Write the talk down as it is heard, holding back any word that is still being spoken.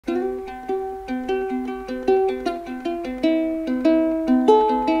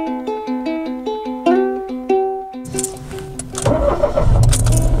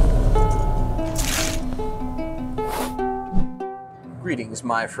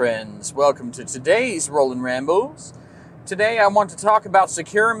my friends. Welcome to today's Rollin Rambles. Today I want to talk about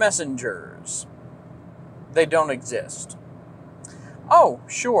secure messengers. They don't exist. Oh,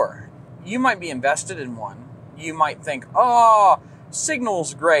 sure. You might be invested in one. You might think, oh,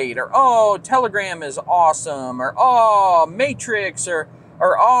 Signal's great, or oh, Telegram is awesome, or oh, Matrix, or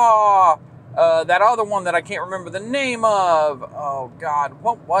that other one that I can't remember the name of. Oh, God,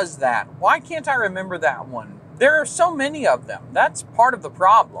 what was that? Why can't I remember that one? There are so many of them. That's part of the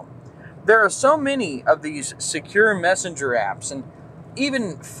problem. There are so many of these secure messenger apps, and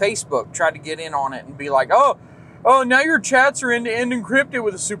even Facebook tried to get in on it and be like, oh, now your chats are end-to-end encrypted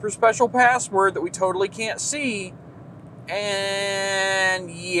with a super special password that we totally can't see. And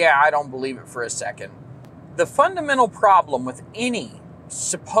yeah, I don't believe it for a second. The fundamental problem with any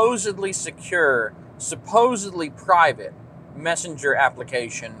supposedly secure, supposedly private messenger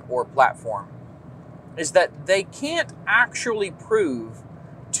application or platform is that they can't actually prove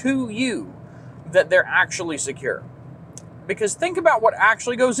to you that they're actually secure. Because think about what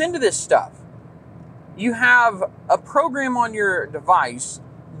actually goes into this stuff. You have a program on your device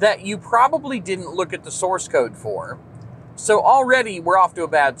that you probably didn't look at the source code for. So already we're off to a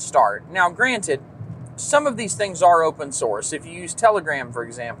bad start. Now, granted, some of these things are open source. If you use Telegram, for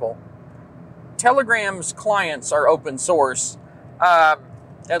example, Telegram's clients are open source,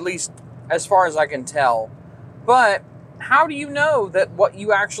 at least as far as I can tell. But how do you know that what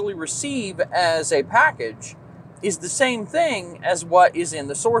you actually receive as a package is the same thing as what is in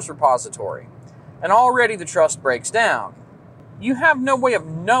the source repository? And already the trust breaks down. You have no way of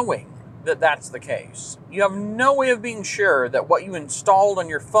knowing that that's the case. You have no way of being sure that what you installed on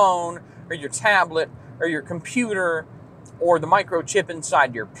your phone or your tablet or your computer or the microchip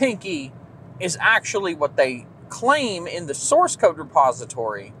inside your pinky is actually what they claim in the source code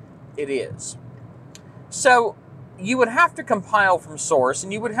repository it is. So you would have to compile from source,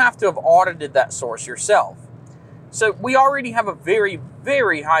 and you would have to have audited that source yourself. So we already have a very,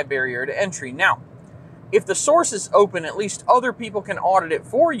 very high barrier to entry. Now, if the source is open, at least other people can audit it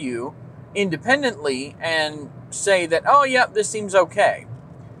for you independently and say that, oh, yeah, this seems okay.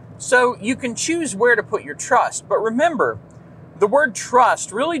 So you can choose where to put your trust. But remember, the word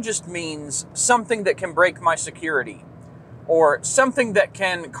trust really just means something that can break my security, or something that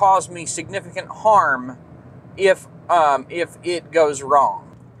can cause me significant harm if it goes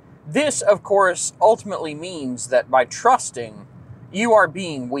wrong. This, of course, ultimately means that by trusting, you are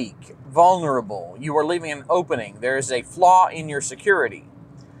being weak, vulnerable. You are leaving an opening. There is a flaw in your security.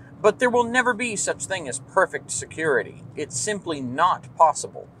 But there will never be such thing as perfect security. It's simply not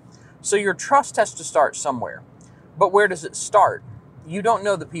possible. So your trust has to start somewhere. But where does it start? You don't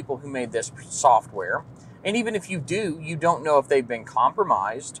know the people who made this software. And even if you do, you don't know if they've been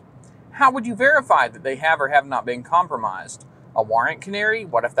compromised. How would you verify that they have or have not been compromised? A warrant canary?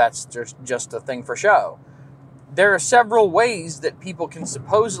 What if that's just a thing for show? There are several ways that people can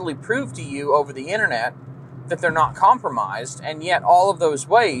supposedly prove to you over the internet that they're not compromised, and yet all of those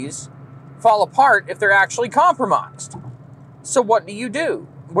ways fall apart if they're actually compromised. So what do?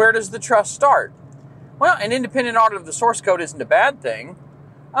 Where does the trust start? Well, an independent audit of the source code isn't a bad thing,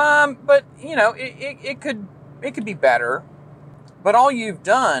 but you know, it could be better. But all you've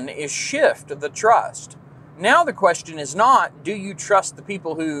done is shift the trust. Now the question is not, do you trust the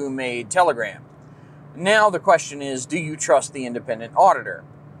people who made Telegram? Now the question is, do you trust the independent auditor?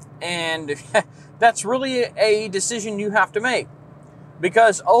 And that's really a decision you have to make.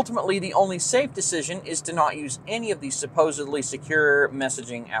 Because ultimately the only safe decision is to not use any of these supposedly secure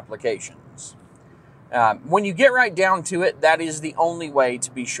messaging applications. When you get right down to it, that is the only way to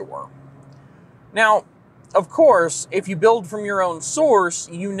be sure. Now, of course, if you build from your own source,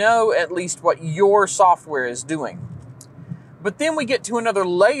 you know at least what your software is doing. But then we get to another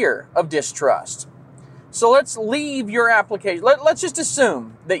layer of distrust. So let's leave your application. Let's just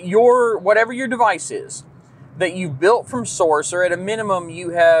assume that whatever your device is, that you built from source, or at a minimum you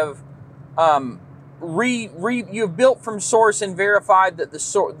have you've built from source and verified that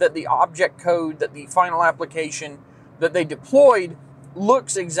the object code, that the final application that they deployed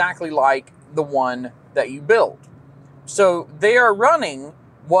looks exactly like the one that you built. So they are running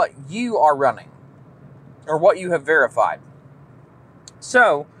what you are running, or what you have verified.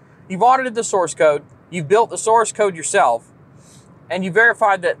 So you've audited the source code, you've built the source code yourself, and you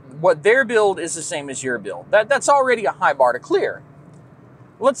verified that what their build is the same as your build. That's already a high bar to clear.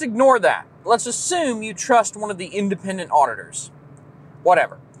 Let's ignore that. Let's assume you trust one of the independent auditors.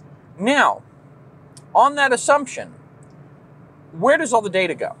 Whatever. Now, on that assumption, where does all the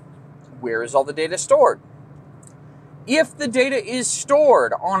data go? Where is all the data stored? If the data is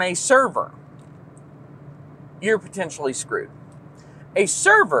stored on a server, you're potentially screwed. A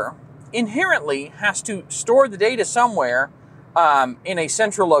server inherently has to store the data somewhere in a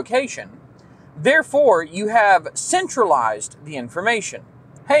central location. Therefore, you have centralized the information.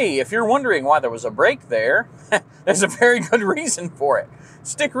 Hey, if you're wondering why there was a break there, there's a very good reason for it.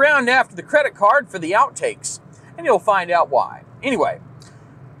 Stick around after the credit card for the outtakes, and you'll find out why. Anyway,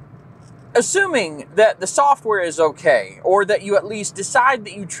 assuming that the software is okay, or that you at least decide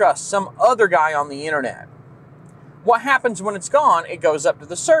that you trust some other guy on the internet, what happens when it's gone? It goes up to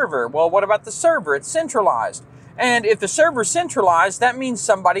the server. Well, what about the server? It's centralized. And if the server's centralized, that means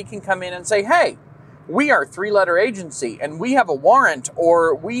somebody can come in and say, hey, we are a 3-letter agency and we have a warrant,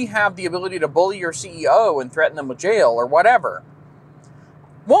 or we have the ability to bully your CEO and threaten them with jail or whatever.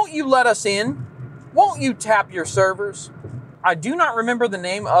 Won't you let us in? Won't you tap your servers? I do not remember the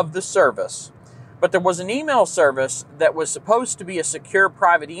name of the service, but there was an email service that was supposed to be a secure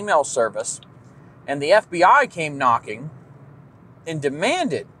private email service, and the FBI came knocking and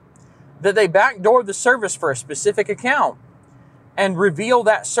demanded that they backdoor the service for a specific account and reveal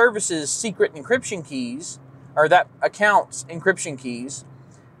that service's secret encryption keys, or that account's encryption keys,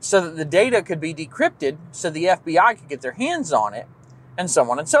 so that the data could be decrypted so the FBI could get their hands on it, and so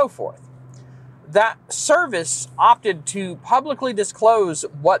on and so forth. That service opted to publicly disclose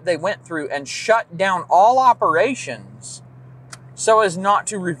what they went through and shut down all operations so as not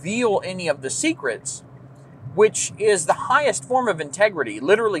to reveal any of the secrets, which is the highest form of integrity.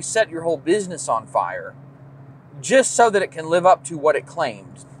 Literally set your whole business on fire just so that it can live up to what it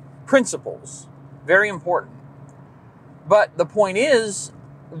claimed. Principles, very important. But the point is,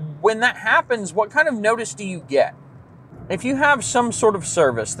 when that happens, what kind of notice do you get? If you have some sort of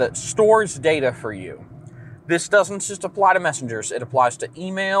service that stores data for you, this doesn't just apply to messengers. It applies to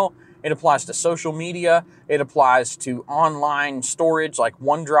email, it applies to social media, it applies to online storage like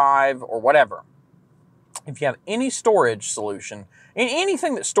OneDrive or whatever. If you have any storage solution,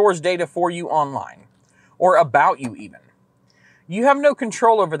 anything that stores data for you online, or about you even, you have no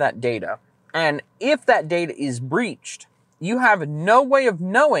control over that data. And if that data is breached, you have no way of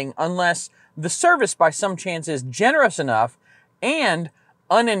knowing unless the service by some chance is generous enough and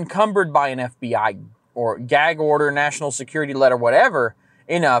unencumbered by an FBI or gag order, national security letter, whatever,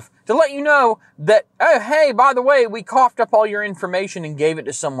 enough to let you know that, oh, hey, by the way, we coughed up all your information and gave it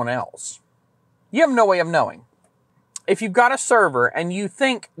to someone else. You have no way of knowing. If you've got a server and you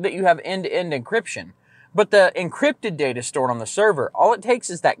think that you have end-to-end encryption, but the encrypted data stored on the server, all it takes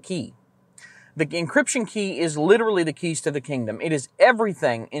is that key. The encryption key is literally the keys to the kingdom. It is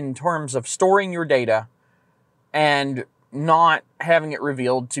everything in terms of storing your data and not having it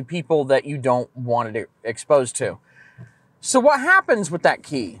revealed to people that you don't want it exposed to. So what happens with that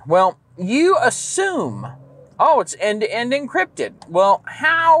key? Well, you assume, oh, it's end-to-end encrypted. Well,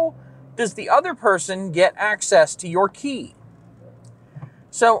 how does the other person get access to your key?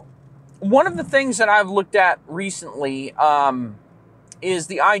 So one of the things that I've looked at recently is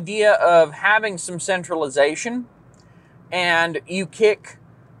the idea of having some centralization, and you kick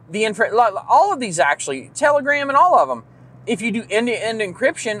the all of these actually, Telegram and all of them. If you do end-to-end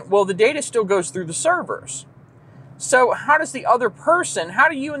encryption, well, the data still goes through the servers. So how do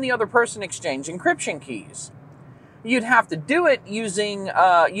you and the other person exchange encryption keys? You'd have to do it using,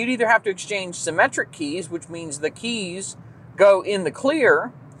 you'd either have to exchange symmetric keys, which means the keys go in the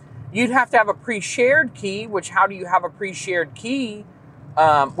clear. You'd have to have a pre-shared key, which how do you have a pre-shared key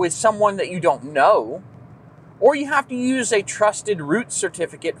with someone that you don't know? Or you have to use a trusted root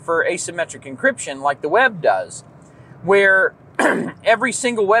certificate for asymmetric encryption like the web does, where every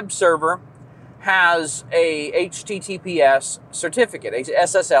single web server has a HTTPS certificate, a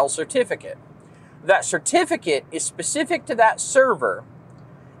SSL certificate. That certificate is specific to that server,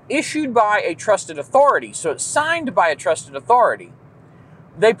 issued by a trusted authority. So it's signed by a trusted authority.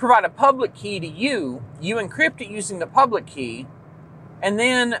 They provide a public key to you. You encrypt it using the public key, and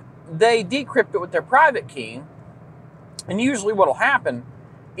then they decrypt it with their private key. And usually what will happen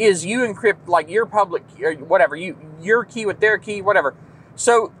is you encrypt like your public key, or whatever, your key with their key, whatever.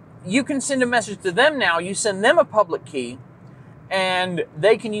 So you can send a message to them now. You send them a public key, and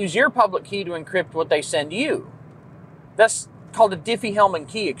they can use your public key to encrypt what they send you. That's called a Diffie-Hellman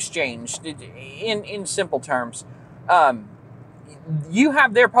key exchange in simple terms. You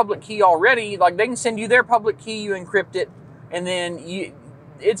have their public key already. Like, they can send you their public key, you encrypt it, and then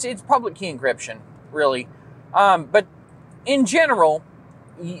it's public key encryption, really. But in general,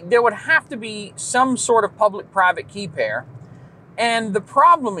 there would have to be some sort of public-private key pair. And the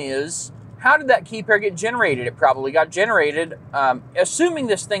problem is, how did that key pair get generated? It probably got generated, assuming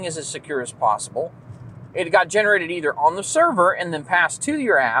this thing is as secure as possible. It got generated either on the server and then passed to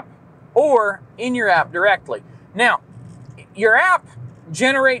your app, or in your app directly. Now, your app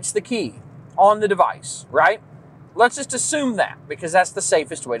generates the key on the device, right? Let's just assume that, because that's the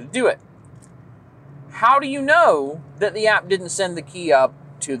safest way to do it. How do you know that the app didn't send the key up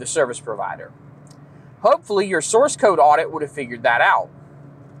to the service provider? Hopefully your source code audit would have figured that out.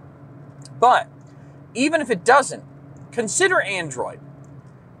 But even if it doesn't, consider Android.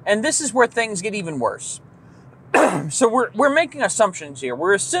 And this is where things get even worse. So we're making assumptions here.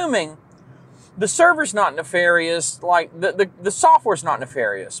 We're assuming the server's not nefarious, like the software's not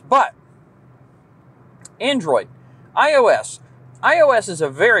nefarious, but Android, iOS is a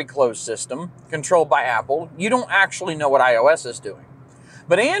very closed system controlled by Apple. You don't actually know what iOS is doing.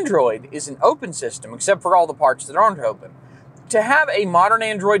 But Android is an open system, except for all the parts that aren't open. To have a modern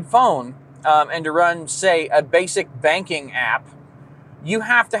Android phone and to run, say, a basic banking app, you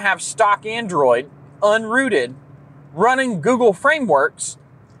have to have stock Android, unrooted, running Google frameworks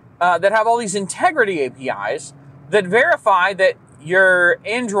that have all these integrity APIs that verify that your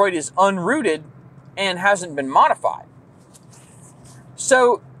Android is unrooted and hasn't been modified.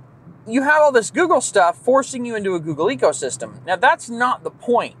 So you have all this Google stuff forcing you into a Google ecosystem. Now, that's not the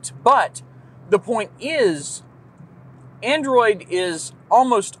point, but the point is Android is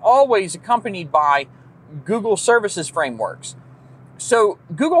almost always accompanied by Google Services frameworks. So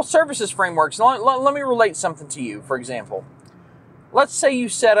Google Services frameworks, let me relate something to you, for example. Let's say you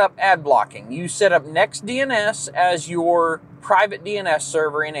set up ad blocking. You set up NextDNS as your private DNS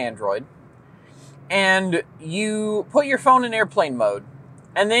server in Android, and you put your phone in airplane mode,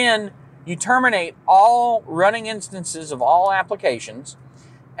 and then you terminate all running instances of all applications,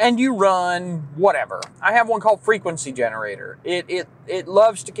 and you run whatever. I have one called Frequency Generator. It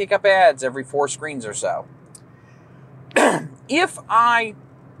loves to kick up ads every 4 screens or so. If I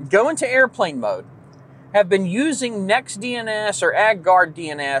go into airplane mode, have been using NextDNS or AdGuard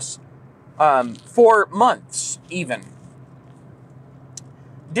DNS for months even,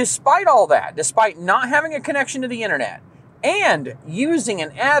 despite all that, despite not having a connection to the internet and using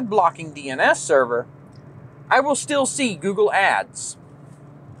an ad blocking DNS server, I will still see Google ads.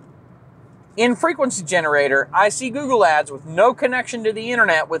 In Frequency Generator, I see Google ads with no connection to the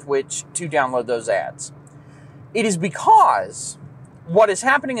internet with which to download those ads. It is because what is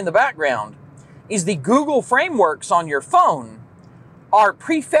happening in the background is the Google frameworks on your phone are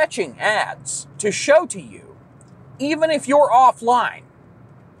prefetching ads to show to you, even if you're offline,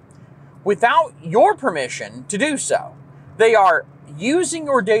 without your permission to do so. They are using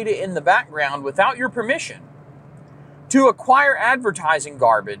your data in the background without your permission to acquire advertising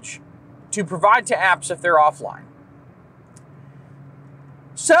garbage to provide to apps if they're offline.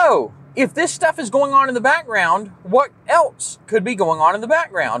 So, if this stuff is going on in the background, what else could be going on in the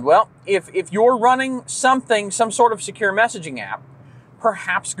background? Well, if you're running some sort of secure messaging app,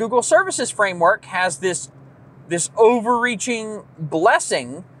 perhaps Google Services Framework has this overreaching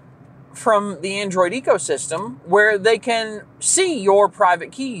blessing from the Android ecosystem where they can see your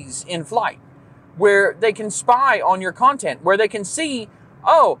private keys in flight, where they can spy on your content, where they can see,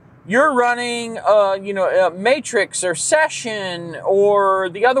 oh, you're running, a Matrix or Session or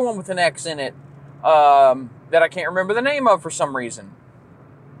the other one with an X in it that I can't remember the name of for some reason.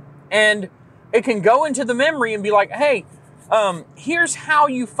 And it can go into the memory and be like, hey, here's how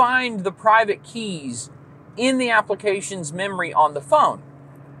you find the private keys in the application's memory on the phone.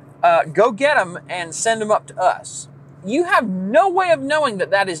 Go get them and send them up to us. You have no way of knowing that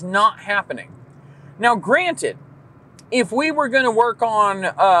that is not happening. Now, granted, if we were going to work on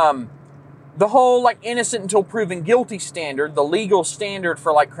the whole innocent until proven guilty standard, the legal standard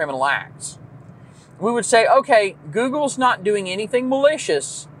for criminal acts, we would say, okay, Google's not doing anything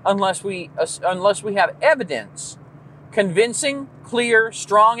malicious unless we have evidence, convincing, clear,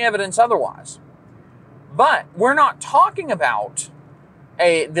 strong evidence otherwise. But we're not talking about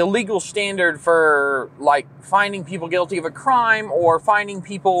the legal standard for finding people guilty of a crime or finding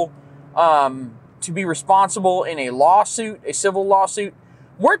people to be responsible in a lawsuit, a civil lawsuit.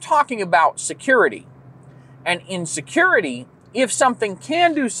 We're talking about security. And in security, if something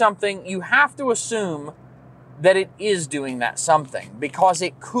can do something, you have to assume that it is doing that something because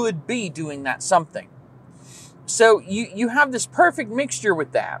it could be doing that something. So you have this perfect mixture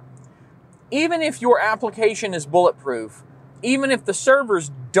with that. Even if your application is bulletproof, even if the servers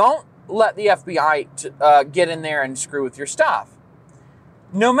don't let the FBI get in there and screw with your stuff,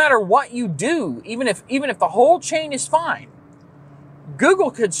 no matter what you do, even if the whole chain is fine, Google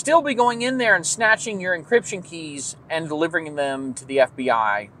could still be going in there and snatching your encryption keys and delivering them to the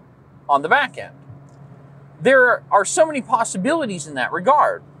FBI on the back end. There are so many possibilities in that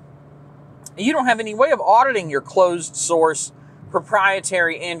regard. You don't have any way of auditing your closed source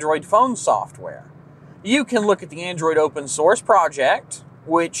proprietary Android phone software. You can look at the Android open source project,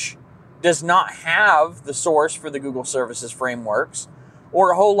 which does not have the source for the Google Services frameworks,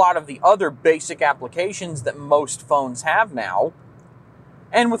 or a whole lot of the other basic applications that most phones have now.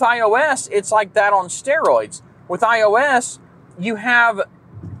 And with iOS, it's like that on steroids. With iOS, you have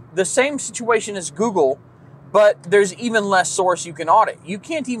the same situation as Google, but there's even less source you can audit. You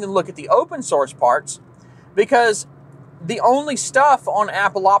can't even look at the open source parts because the only stuff on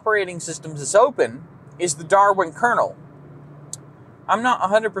Apple operating systems that's open is the Darwin kernel. I'm not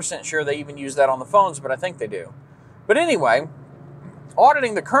 100% sure they even use that on the phones, but I think they do. But anyway,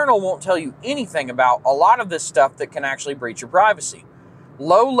 auditing the kernel won't tell you anything about a lot of this stuff that can actually breach your privacy.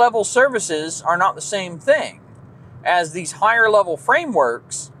 Low-level services are not the same thing as these higher-level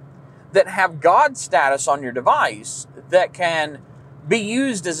frameworks that have God status on your device that can be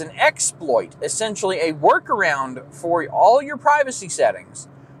used as an exploit, essentially a workaround for all your privacy settings,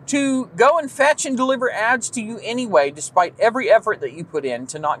 to go and fetch and deliver ads to you anyway, despite every effort that you put in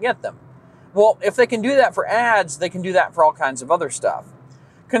to not get them. Well, if they can do that for ads, they can do that for all kinds of other stuff.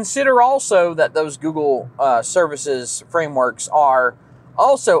 Consider also that those Google services frameworks are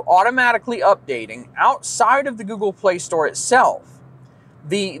also automatically updating outside of the Google Play Store itself.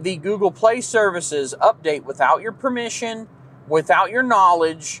 The Google Play services update without your permission, without your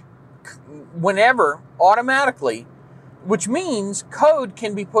knowledge, whenever, automatically, which means code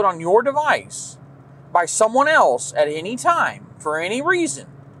can be put on your device by someone else at any time, for any reason,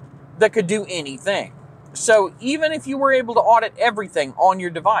 that could do anything. So even if you were able to audit everything on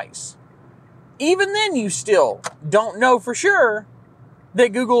your device, even then you still don't know for sure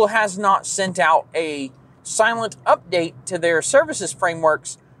that Google has not sent out a silent update to their services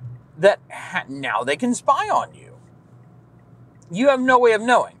frameworks that now they can spy on you. You have no way of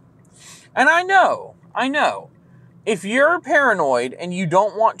knowing. And I know, if you're paranoid and you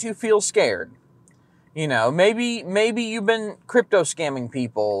don't want to feel scared, you know, maybe you've been crypto scamming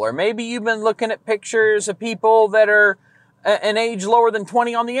people, or maybe you've been looking at pictures of people that are an age lower than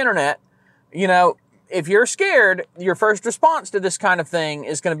 20 on the internet. You know, if you're scared, your first response to this kind of thing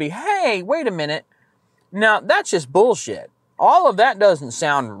is going to be, hey, wait a minute. Now, that's just bullshit. All of that doesn't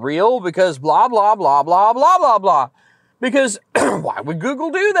sound real because blah, blah, blah, blah, blah, blah, blah. Because why would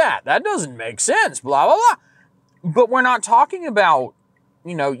Google do that? That doesn't make sense, blah, blah, blah. But we're not talking about,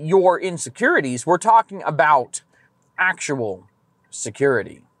 you know, your insecurities. We're talking about actual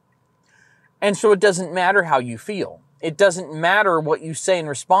security. And so it doesn't matter how you feel. It doesn't matter what you say in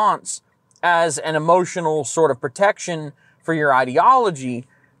response as an emotional sort of protection for your ideology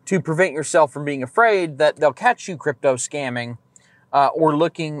to prevent yourself from being afraid that they'll catch you crypto scamming or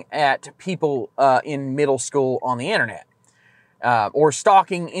looking at people in middle school on the internet. Or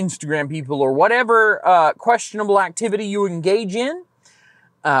stalking Instagram people, or whatever questionable activity you engage in.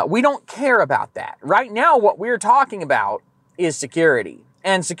 We don't care about that. Right now, what we're talking about is security.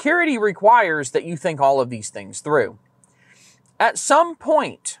 And security requires that you think all of these things through. At some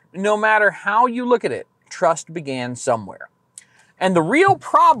point, no matter how you look at it, trust began somewhere. And the real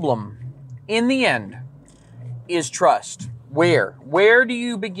problem, in the end, is trust. Where? Where do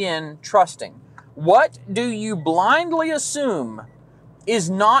you begin trusting? What do you blindly assume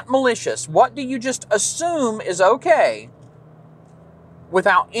is not malicious? What do you just assume is okay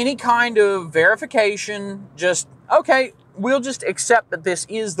without any kind of verification? Just, okay, we'll just accept that this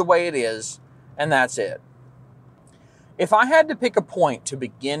is the way it is, and that's it. If I had to pick a point to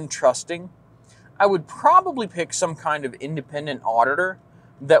begin trusting, I would probably pick some kind of independent auditor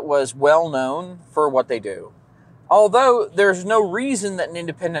that was well known for what they do. Although there's no reason that an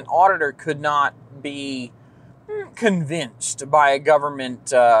independent auditor could not be convinced by a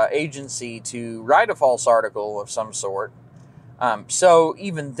government agency to write a false article of some sort. So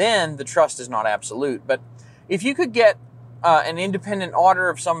even then, the trust is not absolute. But if you could get an independent auditor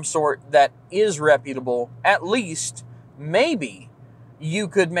of some sort that is reputable, at least, maybe, you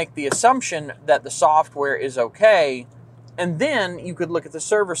could make the assumption that the software is okay, and then you could look at the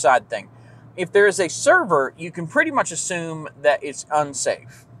server side thing. If there is a server, you can pretty much assume that it's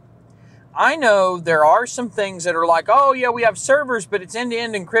unsafe. I know there are some things that are like, oh yeah, we have servers, but it's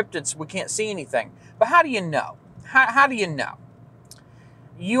end-to-end encrypted, so we can't see anything. But how do you know? How do you know?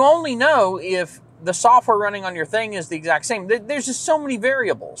 You only know if the software running on your thing is the exact same. There's just so many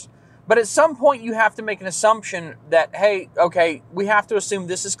variables. But at some point, you have to make an assumption that, hey, okay, we have to assume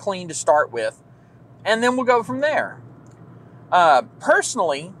this is clean to start with, and then we'll go from there.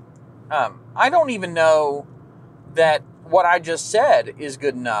 Personally, I don't even know that what I just said is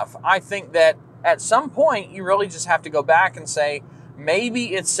good enough. I think that at some point, you really just have to go back and say,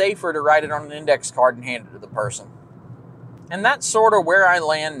 maybe it's safer to write it on an index card and hand it to the person. And that's sort of where I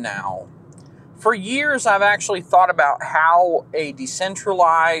land now. For years, I've actually thought about how a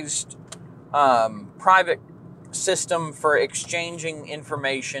decentralized private system for exchanging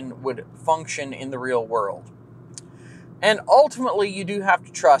information would function in the real world. And ultimately, you do have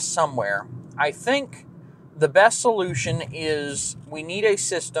to trust somewhere. I think the best solution is we need a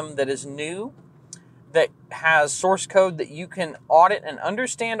system that is new, that has source code that you can audit and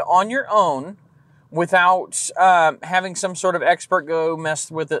understand on your own without having some sort of expert go mess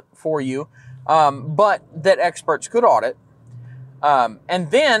with it for you, but that experts could audit.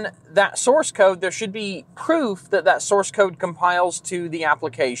 And then that source code, there should be proof that that source code compiles to the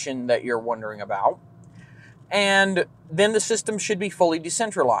application that you're wondering about. And then the system should be fully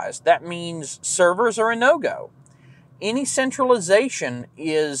decentralized. That means servers are a no-go. Any centralization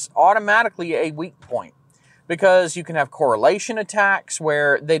is automatically a weak point, because you can have correlation attacks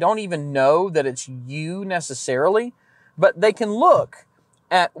where they don't even know that it's you necessarily, but they can look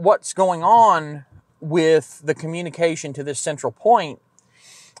at what's going on with the communication to this central point,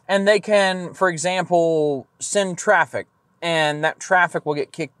 and they can, for example, send traffic, and that traffic will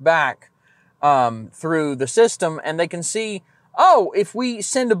get kicked back through the system, and they can see, oh, if we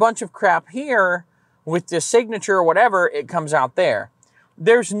send a bunch of crap here with this signature or whatever, it comes out there.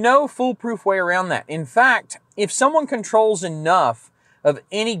 There's no foolproof way around that. In fact, if someone controls enough of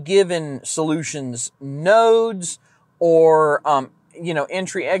any given solution's nodes or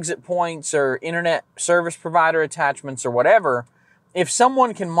entry-exit points or internet service provider attachments or whatever, if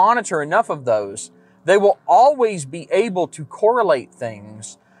someone can monitor enough of those, they will always be able to correlate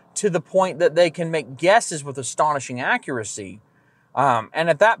things to the point that they can make guesses with astonishing accuracy. And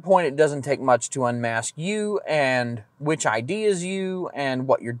at that point, it doesn't take much to unmask you and which ID is you and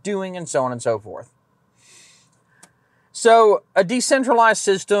what you're doing and so on and so forth. So a decentralized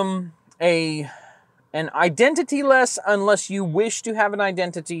system, an identity-less, unless you wish to have an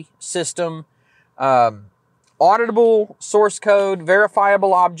identity system, auditable source code,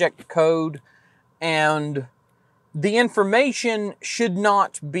 verifiable object code, and the information should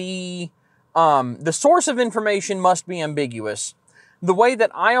not be, the source of information must be ambiguous. The way that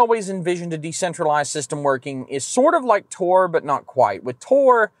I always envisioned a decentralized system working is sort of like Tor, but not quite. With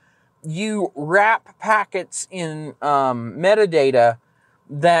Tor, you wrap packets in metadata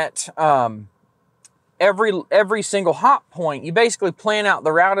that every single hop point, you basically plan out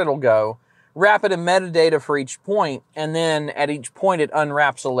the route it'll go, wrap it in metadata for each point, and then at each point it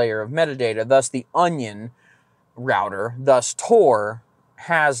unwraps a layer of metadata, thus the onion router. Thus Tor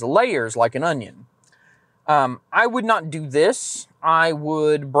has layers like an onion. I would not do this. I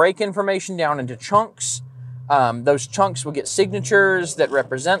would break information down into chunks. Those chunks would get signatures that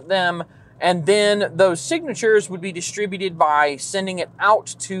represent them, and then those signatures would be distributed by sending it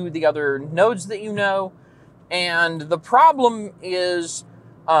out to the other nodes that you know. And the problem is,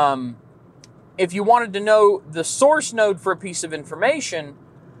 if you wanted to know the source node for a piece of information,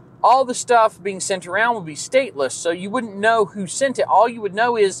 all the stuff being sent around would be stateless, so you wouldn't know who sent it. All you would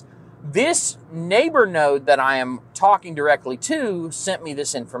know is this neighbor node that I am talking directly to sent me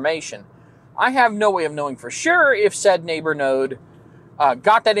this information. I have no way of knowing for sure if said neighbor node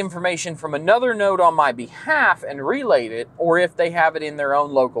got that information from another node on my behalf and relayed it, or if they have it in their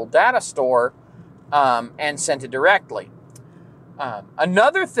own local data store and sent it directly.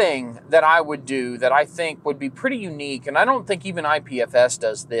 Another thing that I would do that I think would be pretty unique, and I don't think even IPFS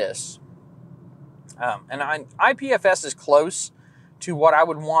does this, IPFS is close to what I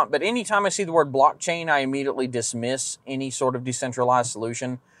would want, but anytime I see the word blockchain, I immediately dismiss any sort of decentralized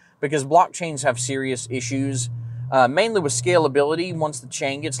solution, because blockchains have serious issues, mainly with scalability. Once the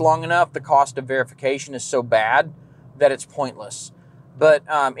chain gets long enough, the cost of verification is so bad that it's pointless. But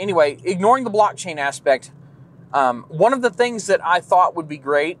anyway, ignoring the blockchain aspect, one of the things that I thought would be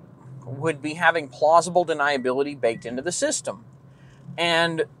great would be having plausible deniability baked into the system.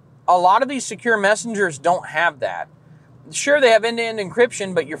 And a lot of these secure messengers don't have that. Sure, they have end-to-end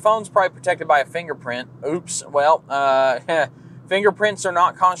encryption, but your phone's probably protected by a fingerprint. Oops. Well, fingerprints are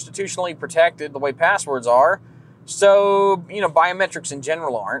not constitutionally protected the way passwords are. So, biometrics in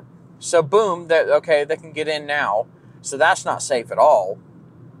general aren't. So, boom, they can get in now. So that's not safe at all.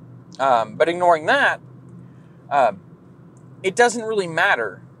 But ignoring that, it doesn't really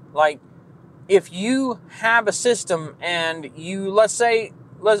matter. Like, if you have a system and you, let's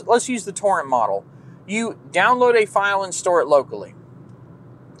use the torrent model. You download a file and store it locally.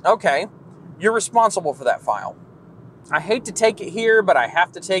 Okay, you're responsible for that file. I hate to take it here, but I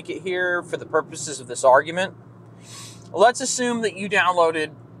have to take it here for the purposes of this argument. Let's assume that you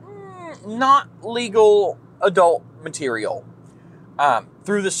downloaded not legal adult material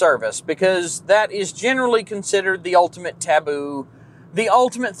through the service, because that is generally considered the ultimate taboo the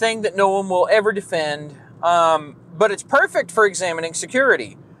ultimate thing that no one will ever defend, but it's perfect for examining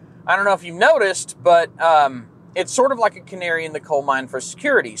security. I don't know if you've noticed, but it's sort of like a canary in the coal mine for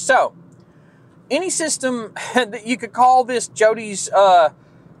security. So, any system that you could call this Jody's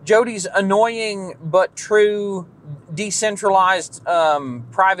annoying but true decentralized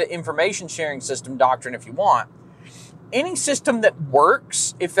private information sharing system doctrine if you want. Any system that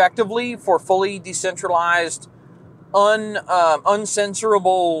works effectively for fully decentralized,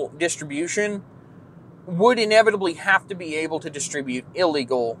 uncensorable distribution would inevitably have to be able to distribute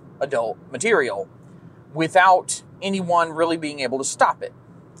illegal adult material without anyone really being able to stop it.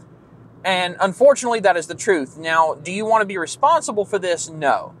 And unfortunately, that is the truth. Now, do you want to be responsible for this?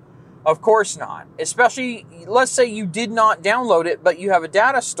 No, of course not. Especially, let's say you did not download it, but you have a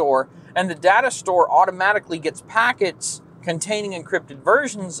data store, and the data store automatically gets packets containing encrypted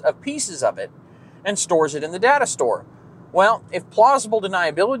versions of pieces of it and stores it in the data store. Well, if plausible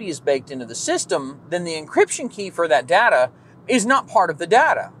deniability is baked into the system, then the encryption key for that data is not part of the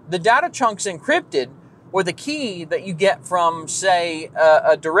data. The data chunk's encrypted with a key that you get from, say,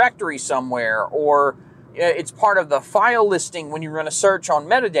 a directory somewhere, or it's part of the file listing when you run a search on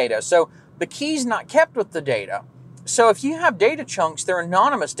metadata. So the key's not kept with the data. So if you have data chunks, they're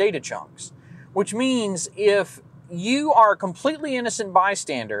anonymous data chunks, which means if you are a completely innocent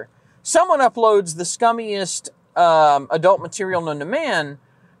bystander, someone uploads the scummiest adult material known to man,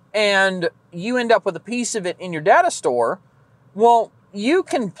 and you end up with a piece of it in your data store, well, you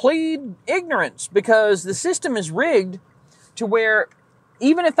can plead ignorance because the system is rigged to where,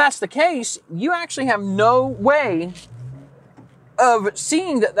 even if that's the case, you actually have no way of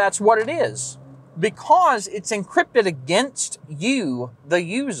seeing that that's what it is because it's encrypted against you, the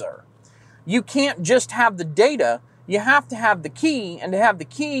user. You can't just have the data, you have to have the key, and to have the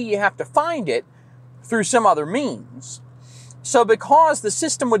key, you have to find it through some other means. So because the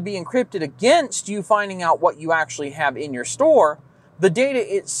system would be encrypted against you finding out what you actually have in your store, the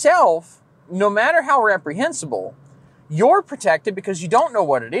data itself, no matter how reprehensible, you're protected because you don't know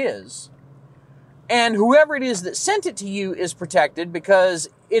what it is. And whoever it is that sent it to you is protected because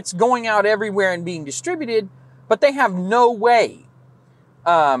it's going out everywhere and being distributed, but they have no way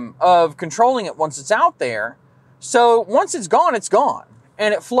of controlling it once it's out there. So once it's gone, it's gone.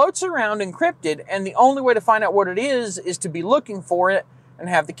 And it floats around encrypted, and the only way to find out what it is to be looking for it and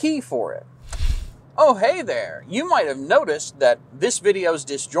have the key for it. Oh, hey there. You might have noticed that this video is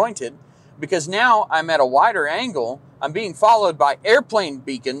disjointed because now I'm at a wider angle. I'm being followed by airplane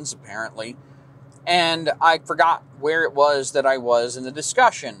beacons, apparently, and I forgot where it was that I was in the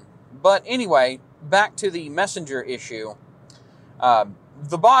discussion. But anyway, back to the messenger issue.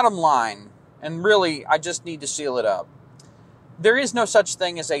 The bottom line, and really, I just need to seal it up. There is no such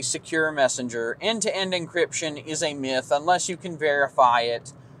thing as a secure messenger. End-to-end encryption is a myth unless you can verify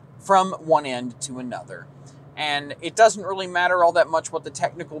it from one end to another. And it doesn't really matter all that much what the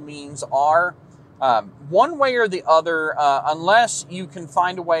technical means are. One way or the other, unless you can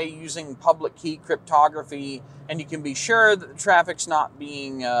find a way using public key cryptography and you can be sure that the traffic's not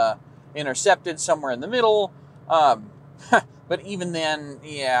being intercepted somewhere in the middle. But even then,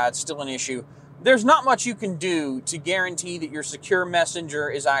 yeah, it's still an issue. There's not much you can do to guarantee that your secure messenger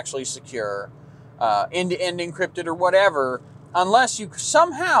is actually secure, end-to-end encrypted or whatever, unless you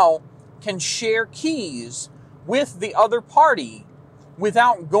somehow can share keys with the other party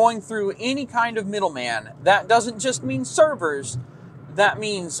without going through any kind of middleman. That doesn't just mean servers, that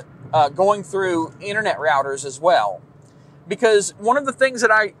means going through internet routers as well. Because one of the things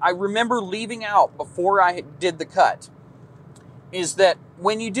that I remember leaving out before I did the cut is that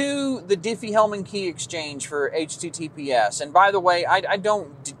when you do the Diffie-Hellman key exchange for HTTPS, and by the way, I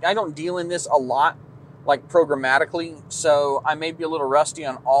don't deal in this a lot, like programmatically, so I may be a little rusty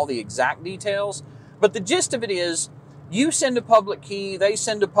on all the exact details, but the gist of it is you send a public key, they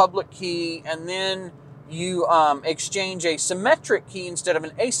send a public key, and then you exchange a symmetric key instead of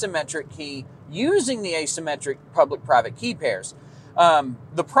an asymmetric key using the asymmetric public-private key pairs.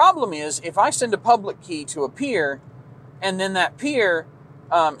 The problem is if I send a public key to a peer, and then that peer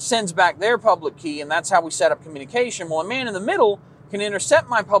sends back their public key, and that's how we set up communication. Well, a man in the middle can intercept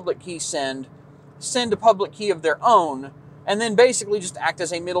my public key send a public key of their own, and then basically just act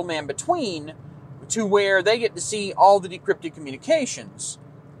as a middleman between to where they get to see all the decrypted communications.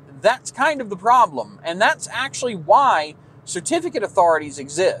 That's kind of the problem, and that's actually why certificate authorities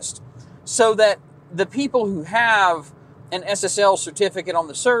exist, so that the people who have an SSL certificate on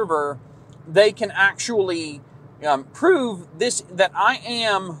the server, they can actually prove this, that I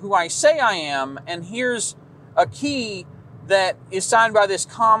am who I say I am, and here's a key that is signed by this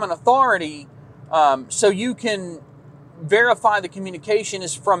common authority, so you can verify the communication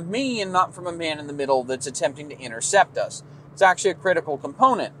is from me and not from a man in the middle that's attempting to intercept us. It's actually a critical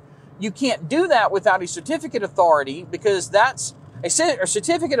component. You can't do that without a certificate authority, because that's a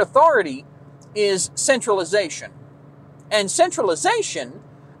certificate authority is centralization. And centralization,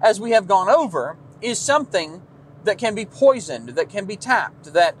 as we have gone over, is something that can be poisoned, that can be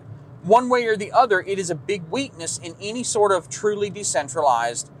tapped, that one way or the other, it is a big weakness in any sort of truly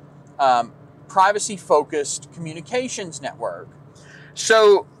decentralized, privacy-focused communications network.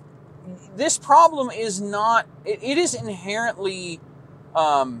 So this problem is not, it is inherently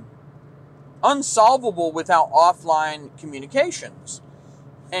unsolvable without offline communications.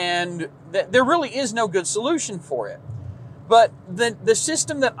 And there really is no good solution for it. But the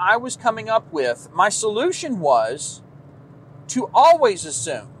system that I was coming up with, my solution was to always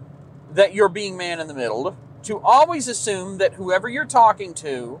assume that you're being man in the middle, to always assume that whoever you're talking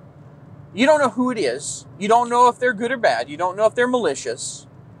to, you don't know who it is. You don't know if they're good or bad. You don't know if they're malicious.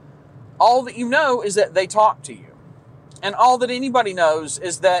 All that you know is that they talk to you. And all that anybody knows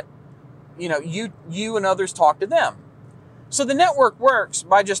is that, you and others talk to them. So the network works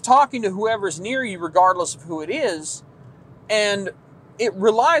by just talking to whoever's near you, regardless of who it is. And it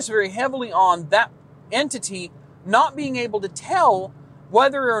relies very heavily on that entity not being able to tell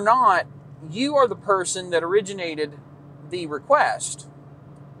whether or not you are the person that originated the request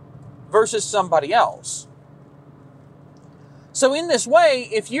versus somebody else. So in this way,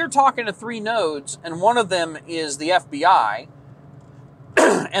 if you're talking to 3 nodes and one of them is the FBI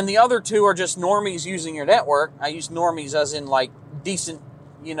and the other 2 are just normies using your network, I use normies as in like decent,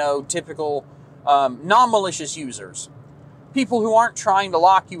 typical non-malicious users. People who aren't trying to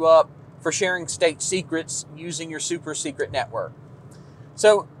lock you up for sharing state secrets using your super secret network.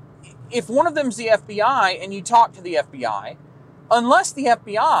 So if one of them's the FBI and you talk to the FBI, unless the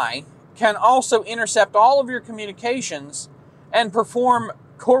FBI can also intercept all of your communications and perform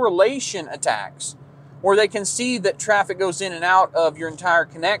correlation attacks, where they can see that traffic goes in and out of your entire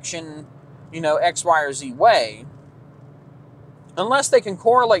connection, X, Y, or Z way, unless they can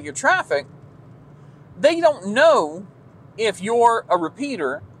correlate your traffic, they don't know if you're a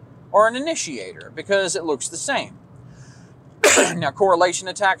repeater or an initiator, because it looks the same. Now, correlation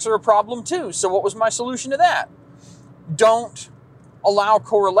attacks are a problem too. So what was my solution to that? Don't allow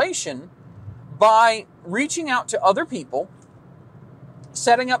correlation by reaching out to other people,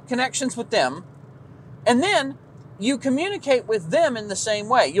 setting up connections with them, and then you communicate with them in the same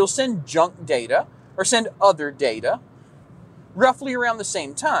way. You'll send junk data or send other data roughly around the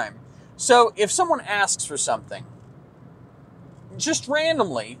same time. So if someone asks for something, just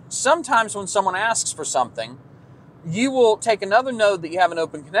randomly, sometimes when someone asks for something, you will take another node that you have an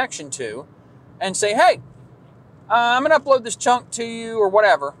open connection to and say, hey, I'm going to upload this chunk to you or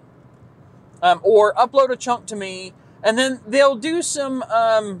whatever, or upload a chunk to me, and then they'll do some,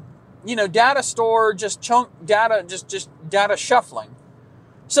 data store, just chunk data, just data shuffling,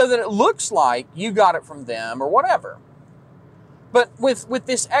 so that it looks like you got it from them or whatever. But with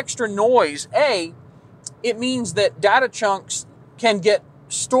this extra noise, it means that data chunks can get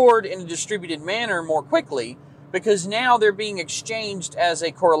stored in a distributed manner more quickly, because now they're being exchanged as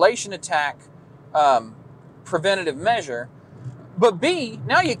a correlation attack preventative measure. But B,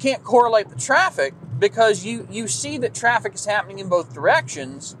 now you can't correlate the traffic, because you see that traffic is happening in both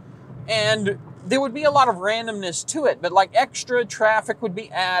directions, and there would be a lot of randomness to it, but like extra traffic would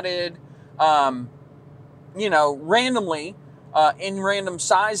be added, randomly, in random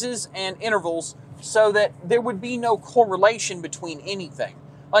sizes and intervals, so that there would be no correlation between anything.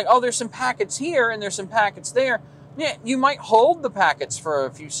 Like, oh, there's some packets here and there's some packets there. Yeah, you might hold the packets for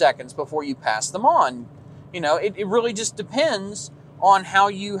a few seconds before you pass them on. It really just depends on how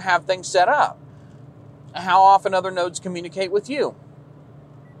you have things set up, how often other nodes communicate with you.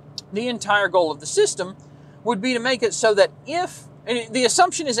 The entire goal of the system would be to make it so that and the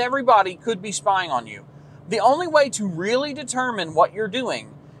assumption is everybody could be spying on you. The only way to really determine what you're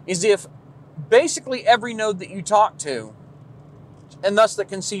doing is if basically every node that you talk to, and thus that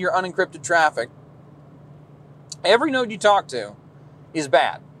can see your unencrypted traffic, every node you talk to is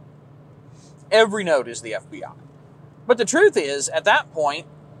bad. Every node is the FBI. But the truth is, at that point,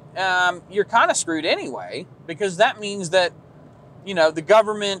 you're kind of screwed anyway, because that means that, the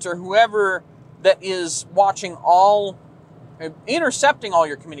government or whoever that is watching intercepting all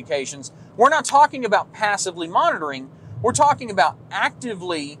your communications, we're not talking about passively monitoring. We're talking about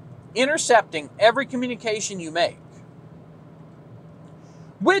actively intercepting every communication you make.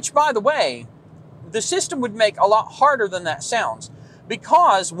 Which, by the way, the system would make a lot harder than that sounds,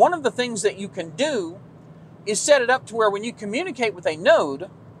 because one of the things that you can do is set it up to where when you communicate with a node,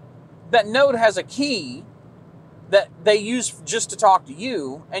 that node has a key that they use just to talk to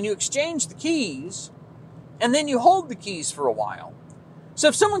you, and you exchange the keys, and then you hold the keys for a while. So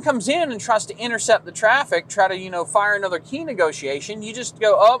if someone comes in and tries to intercept the traffic, try to, fire another key negotiation, you just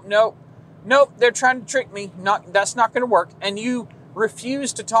go, oh, nope, they're trying to trick me. That's not going to work. And you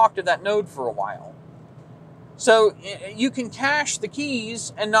refuse to talk to that node for a while. So you can cache the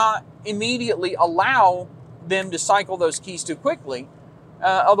keys and not immediately allow them to cycle those keys too quickly.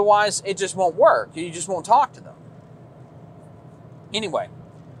 Otherwise, it just won't work. You just won't talk to them. Anyway,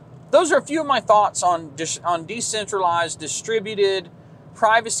 those are a few of my thoughts on decentralized, distributed,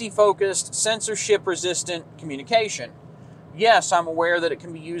 privacy-focused, censorship-resistant communication. Yes, I'm aware that it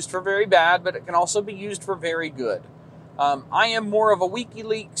can be used for very bad, but it can also be used for very good. I am more of a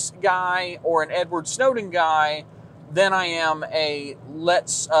WikiLeaks guy or an Edward Snowden guy than I am a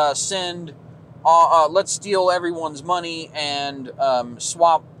let's steal everyone's money and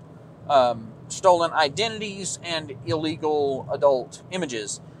swap stolen identities and illegal adult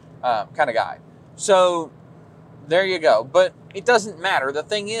images kind of guy. So there you go. But it doesn't matter. The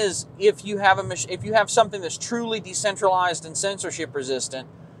thing is, if you have something that's truly decentralized and censorship resistant,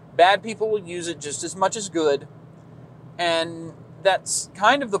 bad people will use it just as much as good. And that's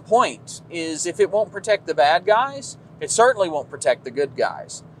kind of the point, is if it won't protect the bad guys, it certainly won't protect the good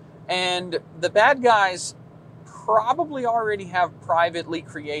guys. And the bad guys probably already have privately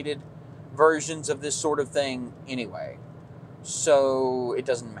created versions of this sort of thing anyway. So it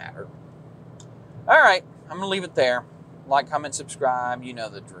doesn't matter. All right, I'm going to leave it there. Like, comment, subscribe. You know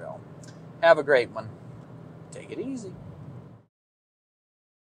the drill. Have a great one. Take it easy.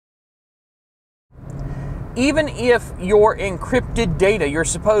 Even if your encrypted data, your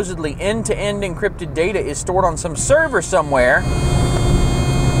supposedly end-to-end encrypted data, is stored on some server somewhere,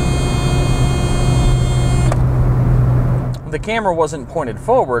 the camera wasn't pointed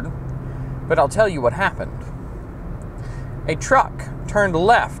forward, but I'll tell you what happened. A truck turned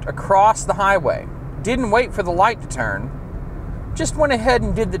left across the highway, didn't wait for the light to turn, just went ahead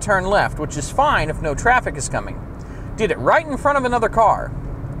and did the turn left, which is fine if no traffic is coming. Did it right in front of another car,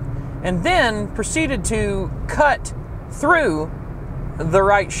 and then proceeded to cut through the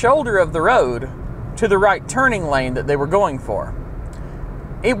right shoulder of the road to the right turning lane that they were going for.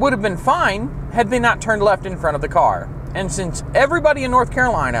 It would have been fine had they not turned left in front of the car. And since everybody in North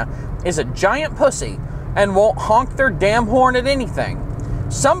Carolina is a giant pussy and won't honk their damn horn at anything,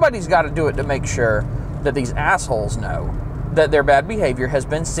 somebody's got to do it to make sure that these assholes know that their bad behavior has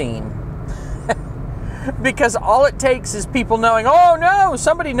been seen. Because all it takes is people knowing, oh no,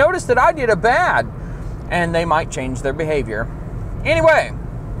 somebody noticed that I did a bad, and they might change their behavior. Anyway,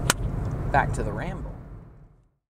 back to the Rambles.